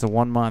month? Yeah, it's a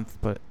 1 month,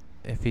 but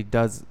if he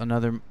does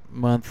another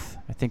month,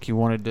 I think he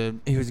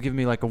was giving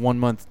me like a 1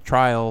 month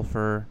trial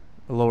for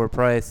a lower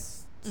price.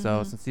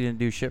 So since he didn't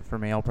do shit for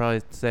me, I'll probably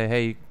say,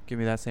 hey, give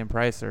me that same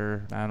price,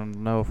 or I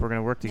don't know if we're going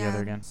to work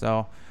together again.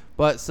 So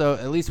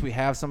at least we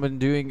have someone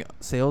doing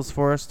sales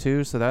for us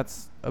too. So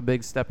that's a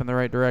big step in the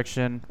right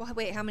direction. Well,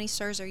 wait, how many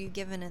stars are you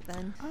giving it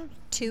then?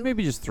 2?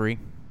 Maybe just 3.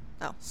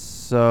 Oh.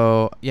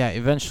 So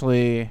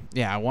eventually,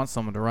 I want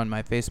someone to run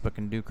my Facebook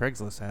and do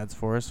Craigslist ads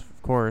for us.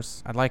 Of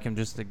course, I'd like him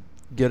just to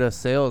get us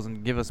sales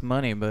and give us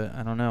money, but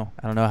I don't know.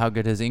 I don't know how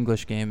good his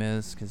English game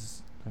is,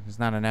 because he's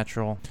not a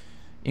natural.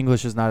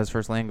 English is not his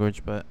first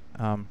language, but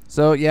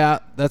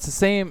that's the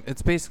same.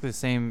 It's basically the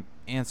same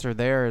answer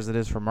there as it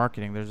is for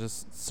marketing. There's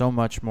just so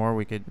much more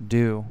we could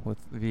do with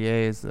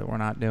VAs that we're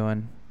not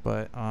doing.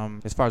 But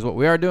as far as what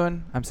we are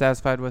doing, I'm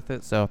satisfied with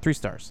it. So 3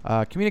 stars.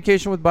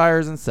 Communication with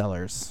buyers and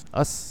sellers.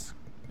 Us.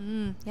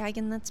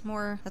 Again,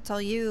 that's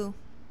all you.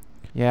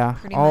 Yeah.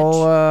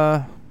 All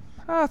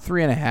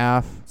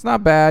 3.5. It's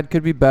not bad.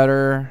 Could be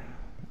better.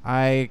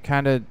 I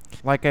kind of,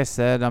 like I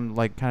said, I'm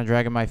like kind of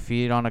dragging my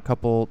feet on a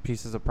couple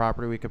pieces of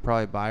property we could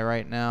probably buy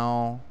right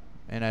now,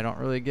 and I don't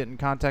really get in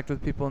contact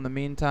with people in the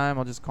meantime.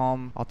 I'll just call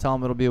them. I'll tell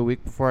them it'll be a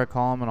week before I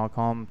call them, and I'll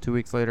call them 2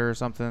 weeks later or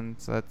something.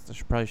 So I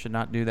probably should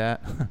not do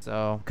that.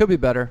 So could be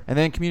better. And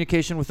then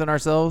communication within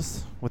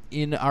ourselves,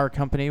 within our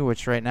company,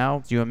 which right now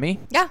is you and me.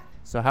 Yeah.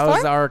 So how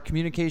is our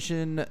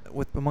communication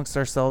amongst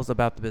ourselves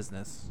about the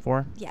business?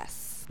 4?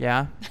 Yes.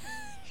 Yeah.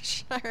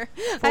 Sure.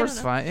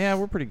 4's fine. Yeah,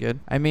 we're pretty good.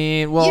 I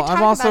mean, well,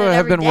 I'm also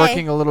have been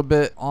working a little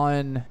bit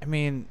on. I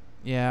mean,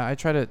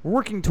 we're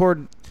working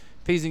toward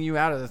phasing you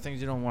out of the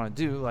things you don't want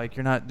to do. Like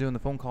you're not doing the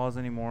phone calls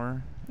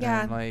anymore.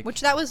 Yeah, And, like,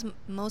 which that was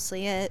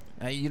mostly it.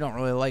 You don't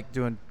really like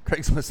doing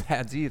Craigslist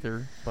ads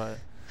either, but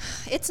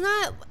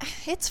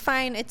It's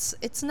fine.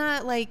 It's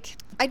not like,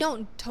 I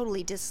don't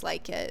totally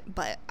dislike it,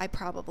 but I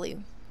probably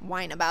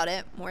whine about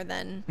it more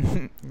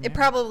than it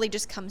probably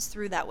just comes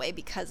through that way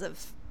because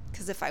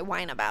if I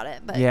whine about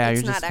it, but yeah,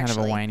 it's you're not just kind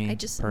actually, of a whiny I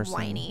just person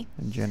whiny.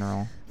 in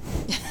general.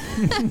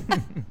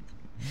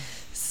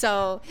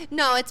 So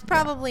no, it's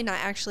probably not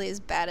actually as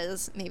bad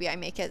as maybe I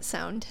make it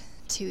sound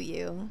to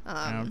you.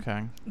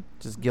 Okay,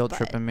 just guilt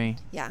tripping me.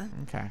 Yeah.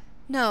 Okay.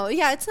 No,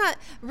 yeah, it's not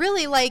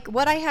really like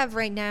what I have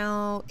right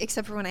now,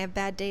 except for when I have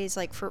bad days,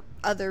 like for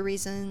other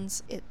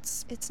reasons,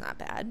 it's not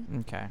bad.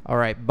 Okay. All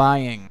right,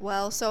 buying.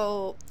 Well,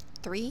 so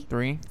 3?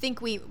 3? I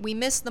think we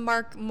missed the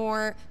mark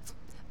more.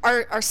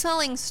 Our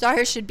selling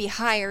stars should be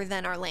higher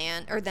than our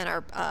land or than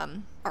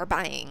our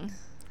buying.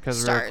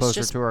 Because stars. we're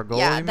closer to our goal.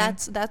 Yeah, you mean?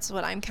 that's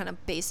what I'm kind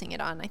of basing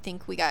it on. I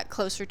think we got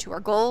closer to our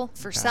goal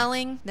for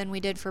selling than we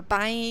did for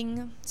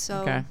buying.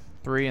 So okay,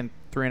 3 and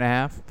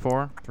 3.5,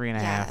 4,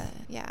 3.5.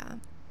 Yeah.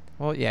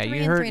 Well, yeah, 3 you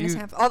and heard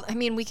 3.5. I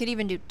mean, we could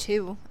even do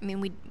 2. I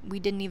mean, we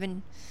didn't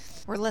even.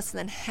 We're less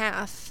than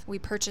half. We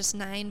purchased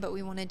 9, but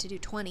we wanted to do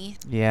 20.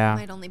 Yeah. It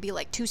might only be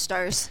like 2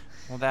 stars.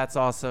 Well, that's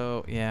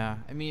also, yeah.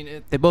 I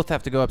mean, they both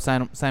have to go up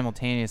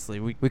simultaneously.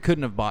 We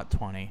couldn't have bought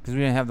 20 because we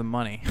didn't have the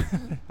money.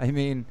 I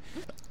mean,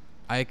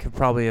 I could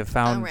probably have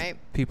found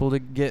people to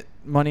get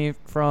money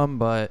from,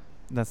 but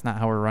that's not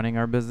how we're running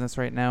our business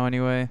right now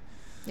anyway.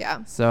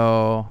 Yeah.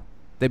 So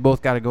they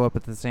both got to go up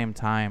at the same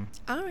time.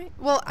 All right.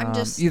 Well, I'm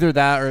just... Either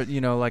that or,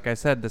 like I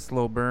said, the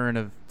slow burn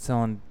of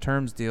selling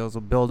terms deals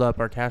will build up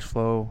our cash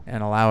flow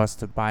and allow us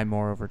to buy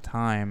more over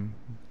time.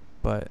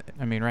 But,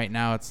 I mean, right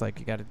now it's like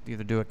you got to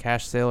either do a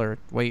cash sale or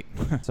wait.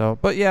 So,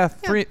 but yeah,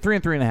 3 and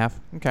 3.5.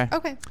 Okay.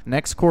 Okay.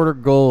 Next quarter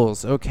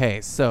goals.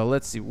 Okay, so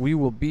let's see. We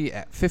will be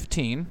at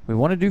 15. We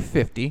want to do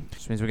 50,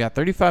 which means we got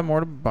 35 more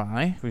to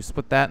buy. If we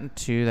split that in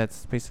 2,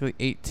 that's basically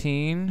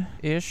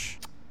 18-ish.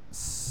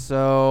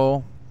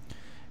 So,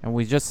 and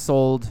we just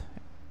sold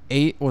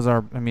 8 was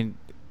our, I mean,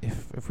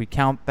 if we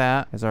count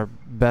that as our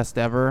best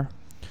ever.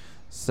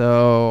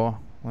 So,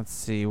 let's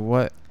see.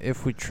 What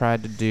if we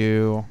tried to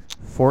do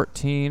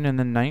 14 and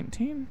then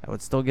 19? That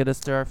would still get us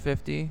to our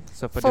 50.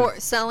 So if I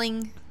did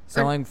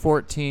selling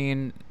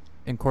 14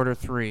 in quarter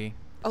 3.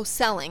 Oh,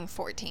 selling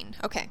 14.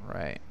 Okay.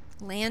 Right.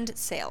 Land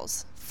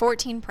sales.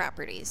 14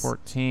 properties.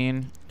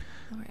 14.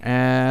 Right.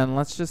 And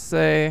let's just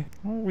say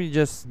we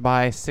just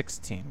buy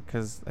 16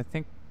 because I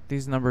think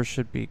these numbers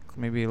should be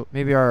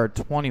maybe our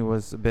 20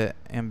 was a bit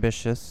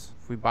ambitious.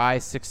 If we buy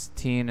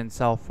 16 and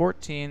sell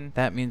 14,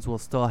 that means we'll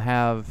still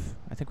have,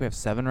 I think we have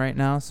 7 right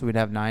now, so we'd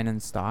have 9 in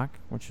stock,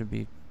 which would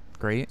be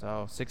great.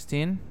 So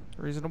 16,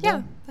 reasonable?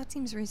 Yeah, that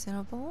seems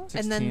reasonable.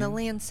 16. And then the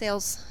land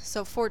sales,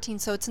 so 14,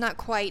 so it's not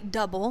quite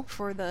double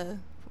for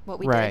what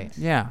we did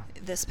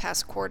this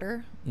past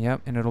quarter.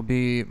 Yep, and it'll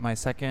be my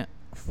second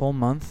full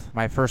month.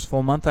 My first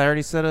full month, I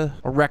already set a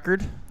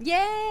record.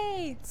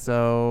 Yay!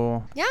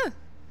 So yeah.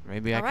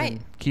 Maybe I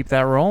can keep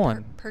that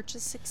rolling.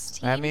 Purchase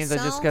 16. That means I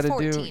just got to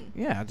 14.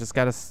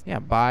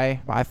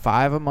 buy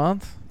 5 a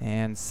month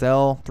and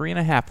sell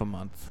 3.5 a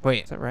month.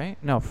 Wait, is that right?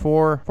 No,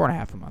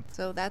 4.5 a month.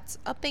 So that's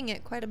upping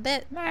it quite a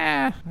bit.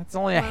 Nah, that's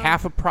only a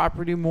half a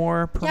property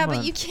more per month. Yeah,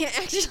 but you can't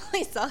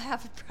actually sell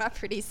half a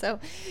property, so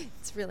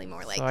it's really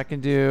more like. So I can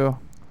do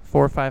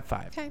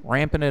 4.55. Okay.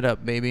 Ramping it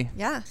up, baby.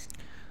 Yeah.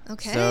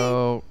 Okay.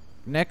 So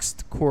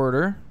next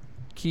quarter.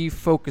 Key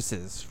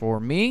focuses for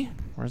me.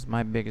 Where's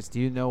my biggest? Do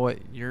you know what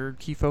your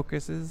key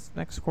focus is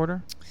next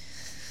quarter?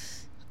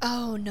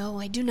 Oh, no,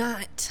 I do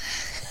not.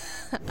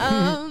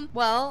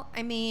 Well,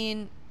 I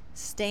mean,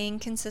 staying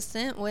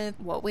consistent with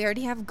what we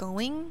already have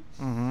going.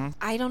 Mm-hmm.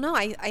 I don't know.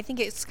 I think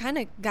it's kind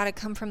of got to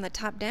come from the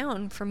top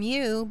down from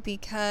you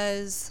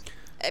because,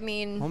 I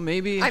mean. Well,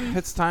 maybe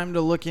it's time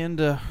to look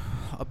into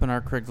upping our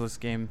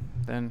Craigslist game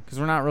then because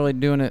we're not really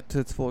doing it to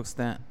its full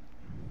extent.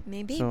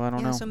 Maybe. So I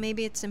don't know. So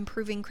maybe it's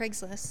improving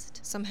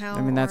Craigslist somehow.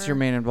 I mean, that's your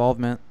main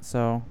involvement,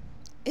 so.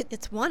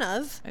 It's one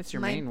of. It's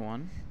your main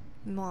one.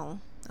 Well,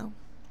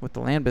 with the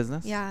land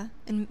business. Yeah,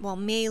 and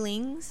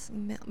mailings.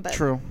 But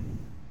true.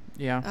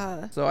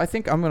 Yeah. So I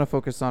think I'm going to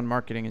focus on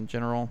marketing in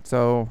general.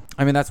 So,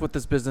 I mean, that's what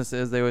this business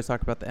is. They always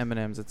talk about the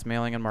M&Ms. It's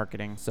mailing and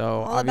marketing.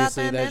 So, all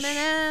obviously, about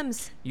them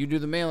M&Ms. You do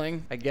the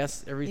mailing. I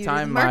guess every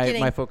time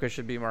my focus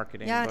should be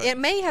marketing. Yeah, it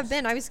may have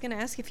been. I was going to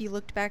ask if you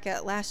looked back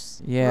at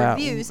last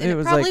reviews, and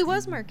it probably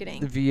was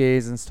marketing. The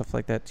VAs and stuff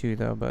like that, too,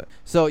 though. But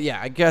so,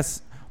 yeah, I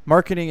guess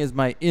marketing is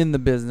my in the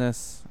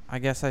business. I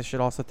guess I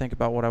should also think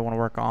about what I want to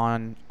work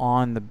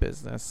on the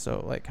business.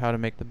 So, like, how to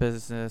make the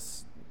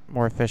business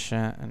more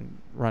efficient and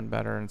run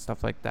better and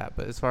stuff like that.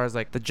 But as far as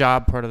like the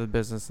job part of the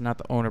business, not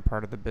the owner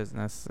part of the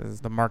business, is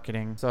the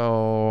marketing.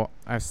 So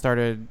I've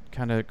started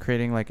kind of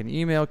creating like an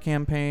email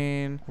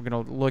campaign. We're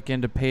going to look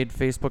into paid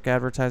Facebook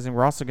advertising.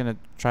 We're also going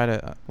to try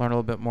to learn a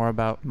little bit more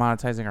about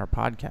monetizing our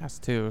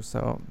podcast too.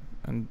 So,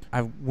 and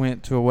I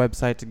went to a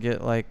website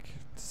to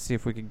see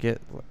if we could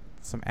get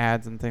some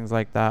ads and things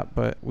like that.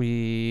 But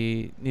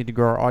we need to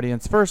grow our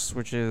audience first,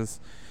 which is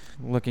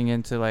looking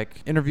into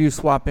like interview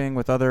swapping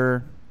with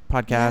other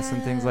podcasts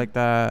and things like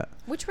that.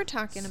 Which we're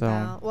talking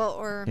about. Well,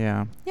 or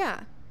yeah.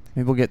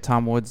 Maybe we'll get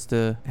Tom Woods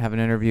to have an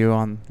interview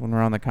on when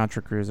we're on the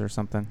Contra Cruise or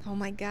something. Oh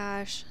my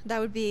gosh, that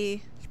would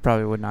be. He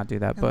probably would not do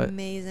that, but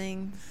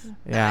amazing.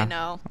 Yeah, I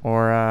know.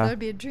 Or that would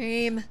be a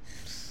dream.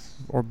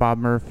 Or Bob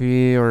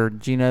Murphy or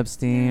Gene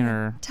Epstein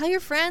or. Tell your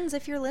friends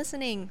if you're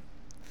listening.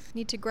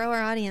 Need to grow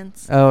our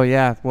audience. Oh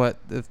yeah, what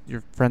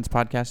your friend's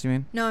podcast? You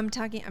mean? No, I'm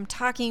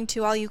talking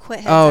to all you quit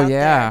heads out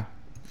there.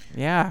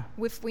 Yeah.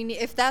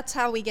 If that's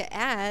how we get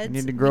ads, we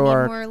need to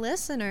grow more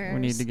listeners. We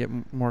need to get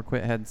more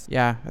quit heads.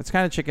 Yeah, it's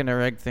kind of chicken or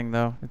egg thing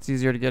though. It's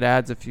easier to get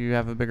ads if you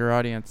have a bigger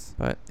audience.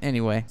 But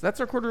anyway, so that's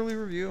our quarterly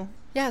review.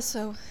 Yeah,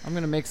 so I'm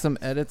gonna make some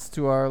edits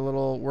to our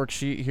little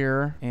worksheet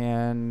here,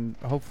 and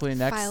hopefully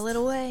file it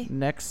away.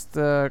 Next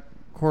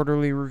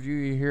quarterly review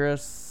you hear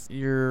us,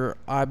 your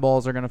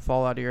eyeballs are gonna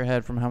fall out of your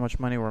head from how much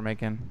money we're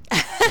making.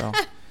 So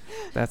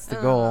that's the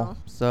goal.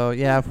 So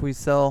yeah, if we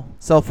sell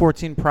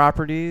 14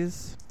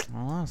 properties,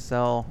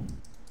 I'll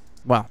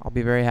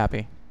be very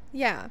happy.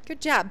 Yeah,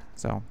 good job.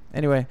 So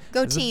anyway,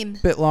 go team.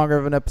 A bit longer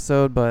of an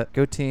episode, but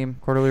go team.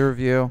 Quarterly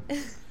review.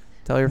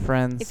 Tell your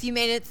friends. If you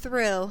made it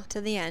through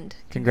to the end,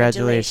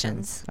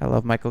 congratulations. I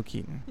love Michael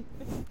Keaton.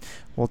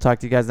 We'll talk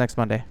to you guys next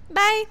Monday.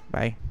 Bye.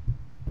 Bye.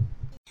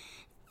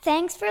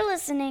 Thanks for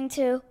listening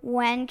to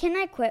When Can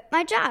I Quit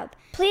My Job?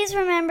 Please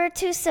remember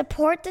to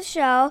support the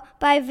show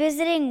by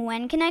visiting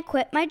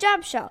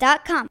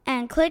whencaniquitmyjobshow.com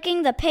and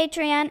clicking the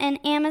Patreon and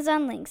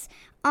Amazon links.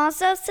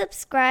 Also,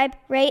 subscribe,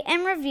 rate,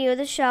 and review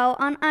the show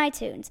on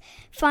iTunes.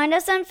 Find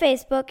us on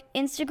Facebook,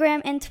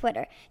 Instagram, and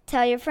Twitter.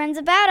 Tell your friends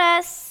about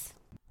us.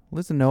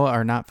 Liz and Noah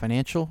are not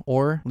financial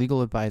or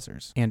legal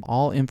advisors, and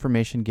all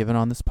information given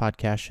on this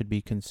podcast should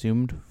be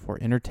consumed for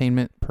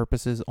entertainment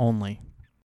purposes only.